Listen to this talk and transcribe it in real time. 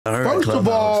First of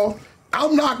all,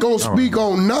 I'm not going to speak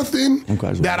on nothing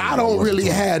that I don't really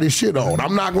have this shit on.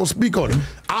 I'm not going to speak on it.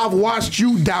 I've watched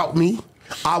you doubt me.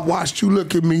 I watched you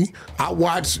look at me. I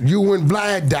watched you and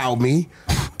Vlad doubt me.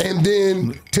 And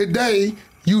then today,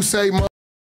 you say,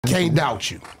 can't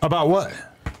doubt you. About what?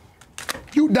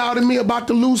 You doubted me about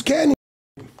the loose cannon.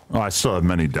 Oh, I still have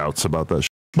many doubts about that shit.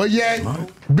 But yet,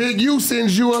 Big U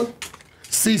sends you a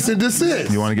cease and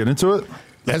desist. You want to get into it?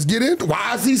 Let's get into it.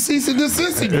 Why is he cease and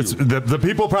desisting you? The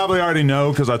people probably already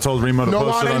know because I told Remo to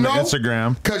post it on the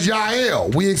Instagram. Because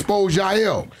Yael, we exposed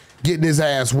Yael. Getting his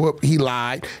ass whooped, he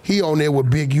lied. He on there with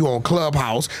Big U on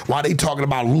Clubhouse while they talking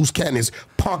about loose cannons,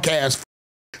 punk ass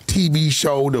TV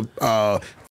show, the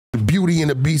Beauty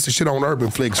and the Beast and shit on Urban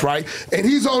Flicks, right? And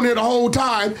he's on there the whole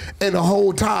time, and the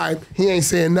whole time he ain't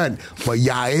saying nothing. But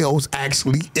Yael's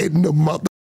actually in the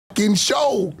motherfucking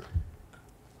show.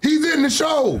 He's in the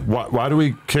show. Why do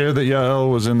we care that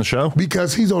Yael was in the show?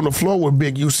 Because he's on the floor with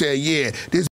Big U said, yeah,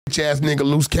 this ass nigga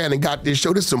Loose Cannon got this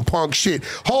show. This some punk shit.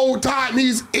 Whole time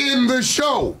he's in the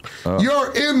show.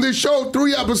 You're in the show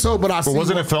 3 episodes, but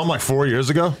wasn't it filmed like 4 years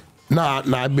ago? Nah,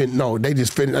 no, they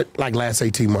just finished like last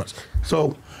 18 months.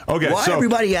 So okay, why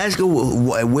everybody asking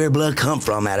where blood come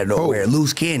from out of nowhere?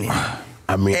 Loose Cannon.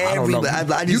 I mean, I don't know.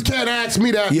 You can't ask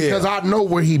me that because I know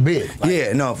where he been.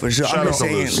 Like, no, for sure. I'm just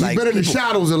saying, he's been in the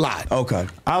shadows a lot. Okay.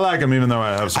 I like him even though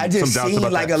I have some doubts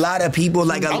about like that. A lot of people,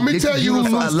 like let me tell you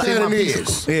who Loose Cannon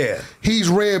is. Yeah. He's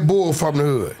Red Bull from the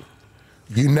hood.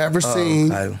 You never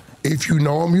seen. If you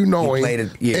know him, you know him.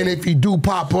 And if he do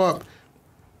pop up,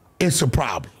 it's a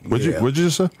problem. What'd you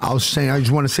just say? I was saying I just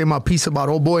want to say my piece about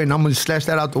old boy, and I'm gonna slash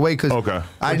that out the way because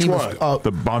I didn't even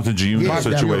the Bompton G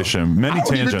situation. Many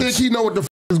tangents. I don't even think he know what the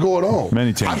is going on.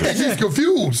 Many tangents. I think he's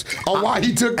confused on why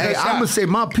he took that shot. I'm gonna say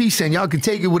my piece, and y'all can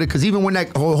take it with it, because even when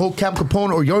that whole Cap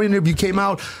Capone or your interview came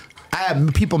out, I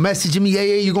had people messaging me,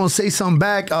 hey, you gonna say something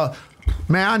back?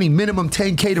 Man, I need minimum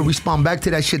 10K to respond back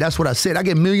to that shit. That's what I said. I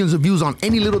get millions of views on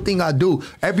any little thing I do.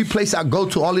 Every place I go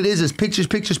to, all it is pictures,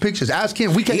 pictures, pictures. Ask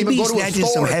him. We can't even go to a store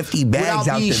some hefty bags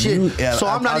out there. Shit. So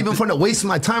I'm not even finna waste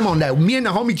my time on that. Me and the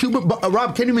homie Cuban,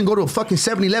 Rob can't even go to a fucking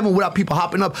 7-Eleven without people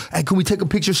hopping up. Hey, can we take a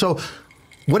picture? So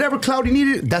whatever cloud he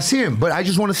needed, that's him. But I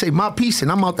just want to say my piece,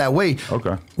 and I'm out that way.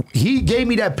 Okay. He gave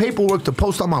me that paperwork to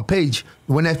post on my page.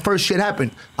 When that first shit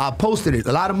happened, I posted it.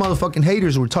 A lot of motherfucking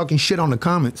haters were talking shit on the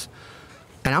comments.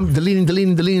 And I'm deleting.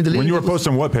 When you were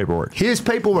posting what paperwork? His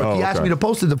paperwork. He asked me to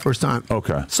post it the first time.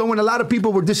 Okay. So when a lot of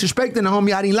people were disrespecting the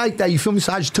homie, I didn't like that. You feel me?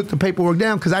 So I just took the paperwork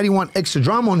down because I didn't want extra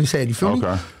drama on his head. You feel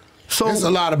me? So there's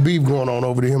a lot of beef going on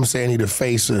over there. Him saying he the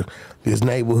face of his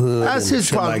neighborhood. That's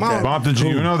his problem. Like Bompton G,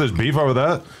 you know there's beef over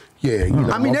that? Yeah, you know,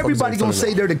 I mean, everybody gonna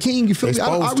say they're the king. You feel me?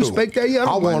 I respect that. Yeah,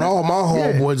 I want all my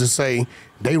homeboys to say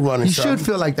they running something. He should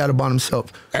feel like that about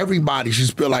himself. Everybody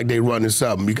should feel like they running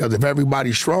something, because if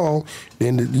everybody's strong,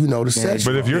 then the set.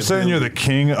 But if you're saying you're the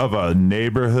king of a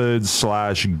neighborhood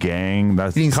 / gang,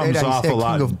 that comes off a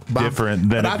lot different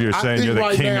than if you're saying you're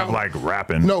the king of like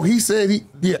rapping. No, he said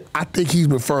I think he's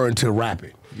referring to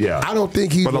rapping. Yeah, I don't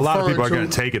think he's. But a lot of people are going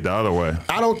to take it the other way.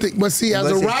 I don't think. But see,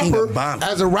 as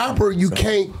a rapper, you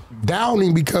can't down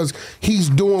him because he's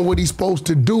doing what he's supposed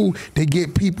to do to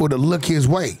get people to look his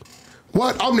way.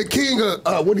 What? I'm the king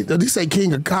of what did he say?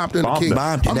 King of Compton.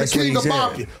 Bompton. I'm the king of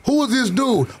Bompton. Who was this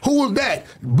dude? Who was that?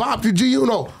 Bompton G. You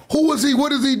know who was he? What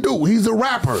does he do? He's a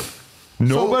rapper.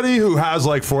 Nobody who has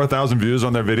like 4,000 views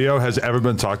on their video has ever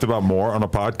been talked about more on a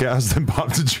podcast than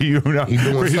Bompton G. He's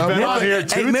been on here 2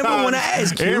 times. Remember when I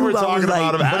asked you, and we're talking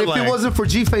about him. But if it wasn't for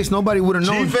G-Face, nobody would have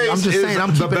known. G-Face I'm just saying,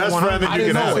 I'm the best friend that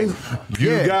you can have.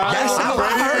 You guys,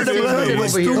 I heard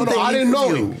him. I didn't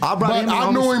know him, but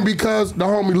I knew him because the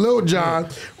homie Lil Jon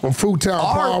from Fruitown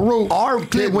Paul Root. Our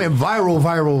clip went viral.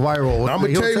 I'm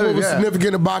gonna tell you what was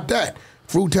significant about that.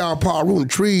 Fruitown Paul Root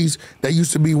and Trees, they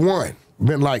used to be one.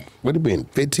 Been like, what it been,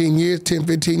 15 years, 10,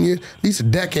 15 years? At least a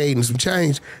decade and some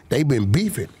change, they been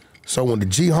beefing. So when the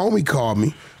G homie called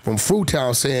me from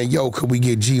Fruitown saying, yo, could we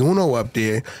get G Uno up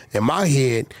there? In my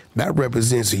head, that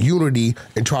represents a unity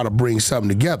and try to bring something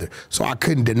together. So I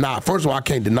couldn't deny, first of all, I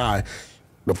can't deny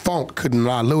the funk, couldn't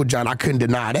deny Lil Jon, I couldn't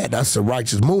deny that. That's a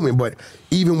righteous movement. But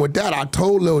even with that, I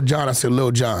told Lil Jon, I said,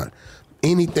 Lil Jon,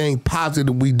 anything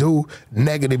positive we do,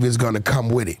 negative is gonna come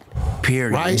with it.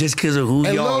 Period. Right? Just because of who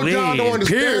y'all is. Lil Jon don't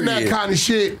understand that kind of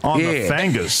shit. On the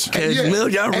fingers. Because Lil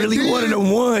Jon really one of them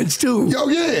ones too. Yo,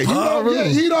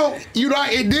 he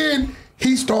don't, and then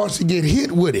he starts to get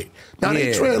hit with it. Now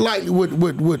they tread lightly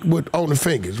with on the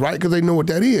fingers, right? Because they know what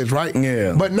that is, right?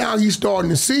 Yeah. But now he's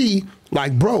starting to see,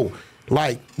 like, bro,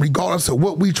 like, regardless of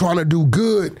what we trying to do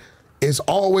good, it's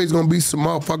always gonna be some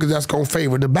motherfuckers that's gonna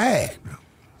favor the bad.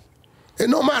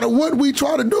 And no matter what we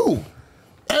try to do,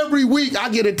 every week I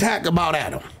get attacked about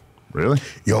Adam. Really?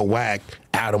 Yo, Wack,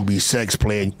 Adam be sex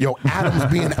playing. Yo, Adam's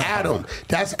being Adam.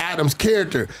 That's Adam's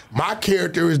character. My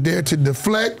character is there to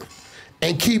deflect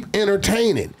and keep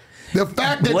entertaining. The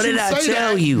fact that you say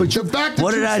that, but the fact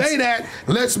that you say that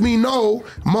lets me know,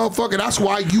 motherfucker, that's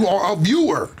why you are a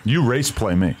viewer. You race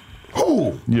play me.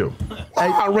 Who? You. Why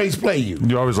I race play you?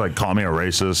 You always like call me a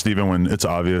racist, even when it's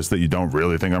obvious that you don't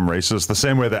really think I'm racist. The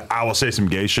same way that I will say some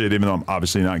gay shit, even though I'm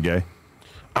obviously not gay.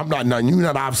 I'm not none. You're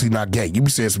not obviously not gay. You be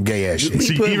saying some gay ass shit.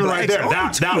 See, even right there,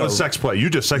 that was sex play. You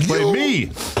just sex played me.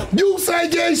 You say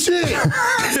gay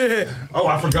shit. Oh,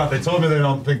 I forgot. They told me they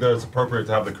don't think that it's appropriate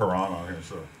to have the Quran on here.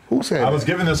 So who said? I was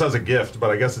given this as a gift, but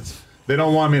I guess they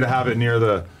don't want me to have it near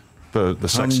the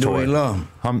sex toy.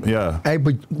 Yeah. Hey,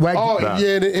 but Wack,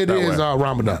 it is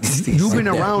Ramadan. You've been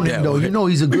around him though. You know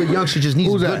he's a good youngster. Just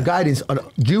needs good guidance.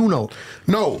 Juno.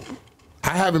 No.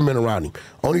 I haven't been around him.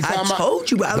 Only time I told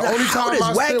you, but the only how time does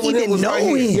I Wack spent with him even was know right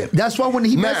him? here. That's why when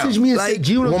he messaged me and said,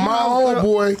 "Juno, well, my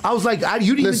homeboy," I was like,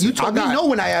 "You told me no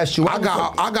when I asked you." I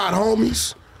got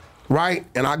homies, right,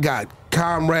 and I got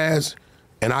comrades,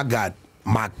 and I got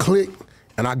my clique,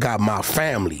 and I got my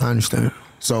family. I understand.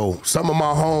 So some of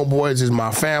my homeboys is my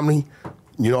family.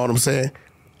 You know what I'm saying?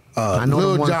 I know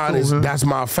Lil John that's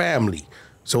my family.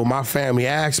 So when my family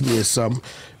asks me or something,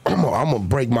 I'm gonna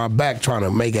break my back trying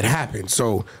to make it happen.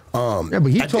 So but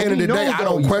he at the end of the day, I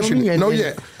don't question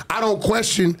it. I don't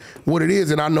question what it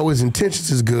is, and I know his intentions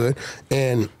is good.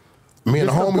 And me and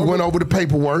the homie went over the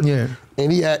paperwork. Yeah.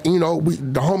 And he had, the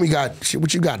homie got,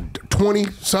 what you got, 20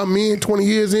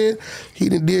 years in? He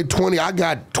did 20, I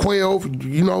got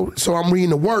 12, so I'm reading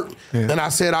the work. Yeah. And I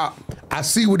said, I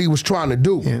see what he was trying to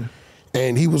do. Yeah.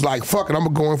 And he was like, fuck it, I'm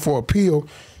going to go in for appeal.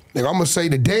 And I'm going to say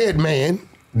the dead man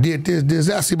did this,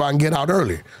 that, see if I can get out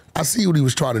earlier. I see what he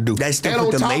was trying to do. That's and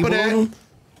on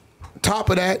top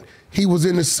of that, he was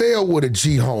in the cell with a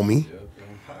G homie,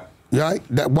 right?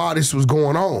 That while this was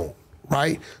going on,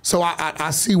 right? So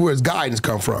I see where his guidance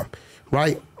come from,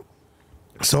 right?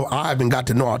 So I haven't got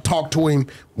to know. I talked to him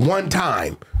one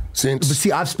time since. But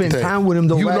see, I've spent time with him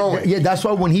though. You know him. Yeah, that's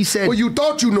why when he said. Well, you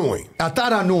thought you knew him. I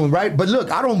thought I knew him, right? But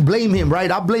look, I don't blame him, right?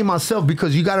 I blame myself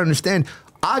because you got to understand.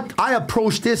 I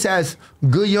approach this as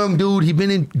good young dude. He been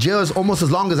in jail almost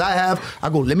as long as I have. I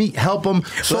go, let me help him.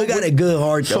 So he got a good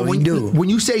heart, though. When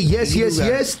you say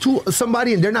yes to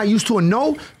somebody and they're not used to a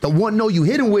no, the one no you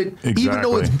hit him with, even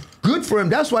though it's good for him,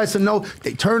 that's why it's a no,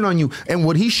 they turn on you. And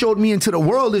what he showed me into the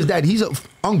world is that he's an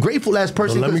ungrateful ass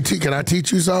person. Well, can I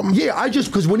teach you something? Yeah,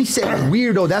 because when he said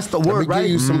weirdo, that's the word, right? Let me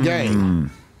give you some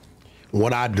game.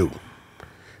 What I do.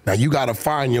 Now you got to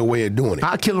find your way of doing it.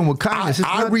 I kill him with kindness.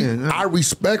 I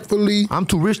respectfully. I'm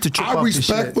too rich to trip off this shit.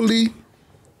 I respectfully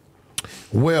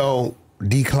will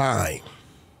decline,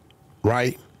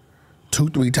 right,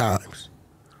 2-3 times,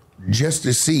 just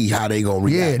to see how they gonna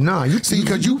react. Yeah, nah. You see,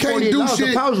 because you can't do shit.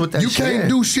 You can't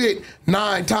do shit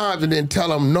 9 times and then tell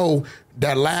them no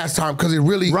that last time because it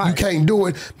really you can't do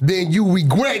it. Then you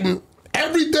regretting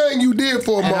everything you did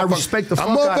for a motherfucker. I respect the fuck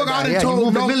out of that. I done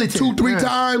told no 2-3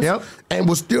 times and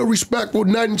was still respectful,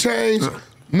 nothing changed.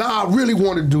 Nah, I really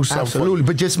want to do something. Absolutely.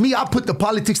 But just me, I put the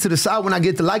politics to the side when I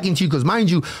get to liking to you, because mind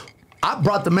you, I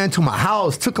brought the man to my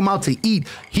house, took him out to eat.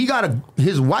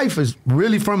 His wife is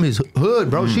really from his hood,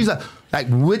 bro. She's like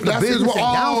with the business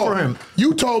and down for him.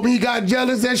 You told me he got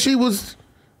jealous that she was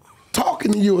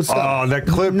talking to you or something. Oh, that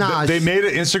clip. Nah, they made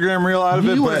an Instagram reel out of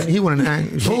it. He wouldn't.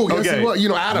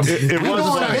 Okay. Adam. It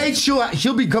was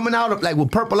she'll be coming out like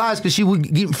with purple eyes because she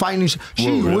would get fighting.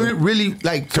 She's really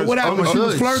like. So what happened? She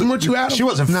was flirting with you, Adam? She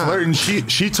wasn't flirting.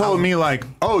 She told me like,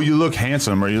 "Oh, you look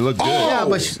handsome," or "You look good." Yeah,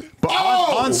 but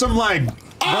on some like.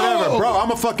 Whatever, bro. I'm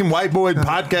a fucking white boy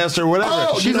podcaster,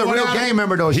 whatever. She's a real gang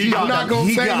member, though. He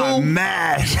got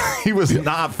mad. He was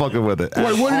not fucking with it.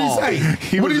 Wait, what did he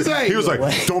say? What did he say? He was like,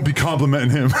 "Don't be complimenting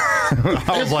him."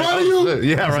 I was like, "Oh,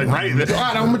 yeah, right." All right,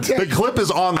 I'm gonna tell you. The clip is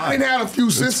online. I done had a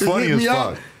few sisters hit me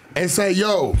up and say,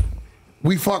 "Yo,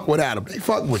 we fuck with Adam." They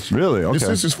fuck with you. Really? Okay. The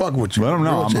sisters fuck with you. Let them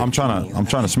know. I'm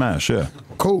trying to smash. Yeah.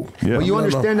 Cool. Yeah. Well, you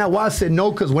understand that why I said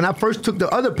no? Because when I first took the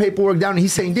other paperwork down and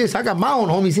he's saying this, I got my own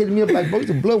homies hitting me up like, "Bro,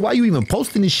 blood, why you even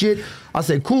posting this shit?" I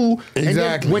said, "Cool."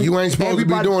 Exactly. When you ain't supposed to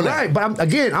be doing that. Right, but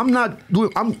I'm not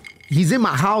doing. He's in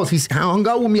my house. He's hung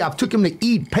out with me. I took him to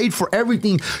eat, paid for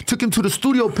everything. Took him to the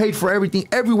studio, paid for everything,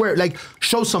 everywhere. Like,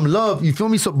 show some love. You feel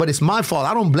me? So, but it's my fault.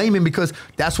 I don't blame him because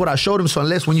that's what I showed him. So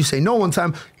unless when you say no one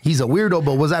time, he's a weirdo.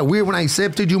 But was I weird when I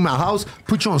accepted you in my house?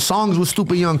 Put you on songs with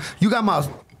Stupid Young. You got my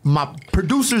my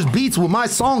producer's beats with my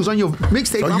songs on your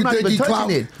mixtape. So I'm not even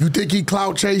touching it. You think he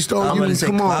clout chased on you?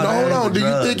 Come on. No, hold on. Do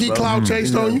you think he clout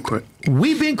chased on you?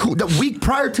 We've been cool. The week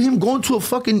prior to him going to a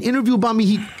fucking interview about me,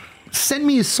 he sent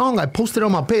me his song. I posted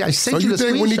on my page. I sent you the screenshot. So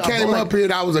you think when he came up here,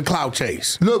 that was a clout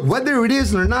chase? Look, whether it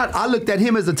is or not, I looked at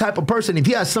him as the type of person, if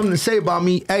he has something to say about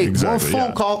me, hey, one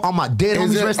phone call on my dead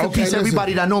homies, rest in peace,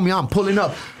 everybody that know me, I'm pulling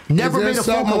up. Never made a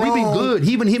phone call. We've been good.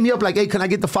 He even hit me up like, hey, can I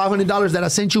get the $500 that I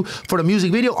sent you for the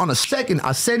music video? On a second,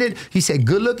 I sent it. He said,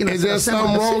 good looking. Is there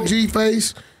something wrong,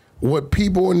 G-Face, with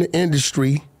people in the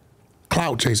industry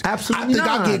clout chasing? Absolutely I think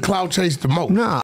I get clout chased the most. Nah.